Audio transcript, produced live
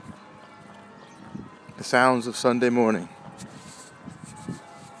The sounds of Sunday morning.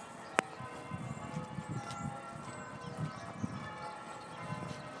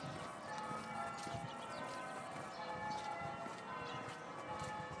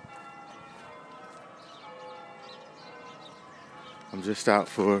 I'm just out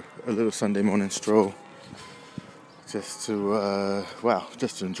for a little Sunday morning stroll. Just to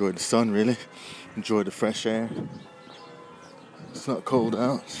enjoy the sun, really. Enjoy the fresh air. It's not cold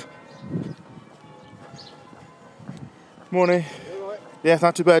out. Morning. You all right? Yeah,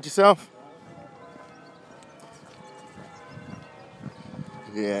 not too bad. Yourself?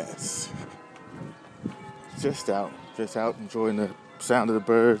 Yes. Just out enjoying the sound of the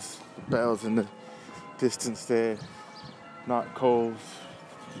birds, the bells in the distance there. Not cold.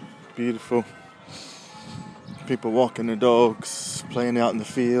 Beautiful. People walking their dogs, playing out in the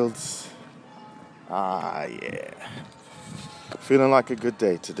fields. Ah, yeah. Feeling like a good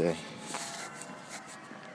day today.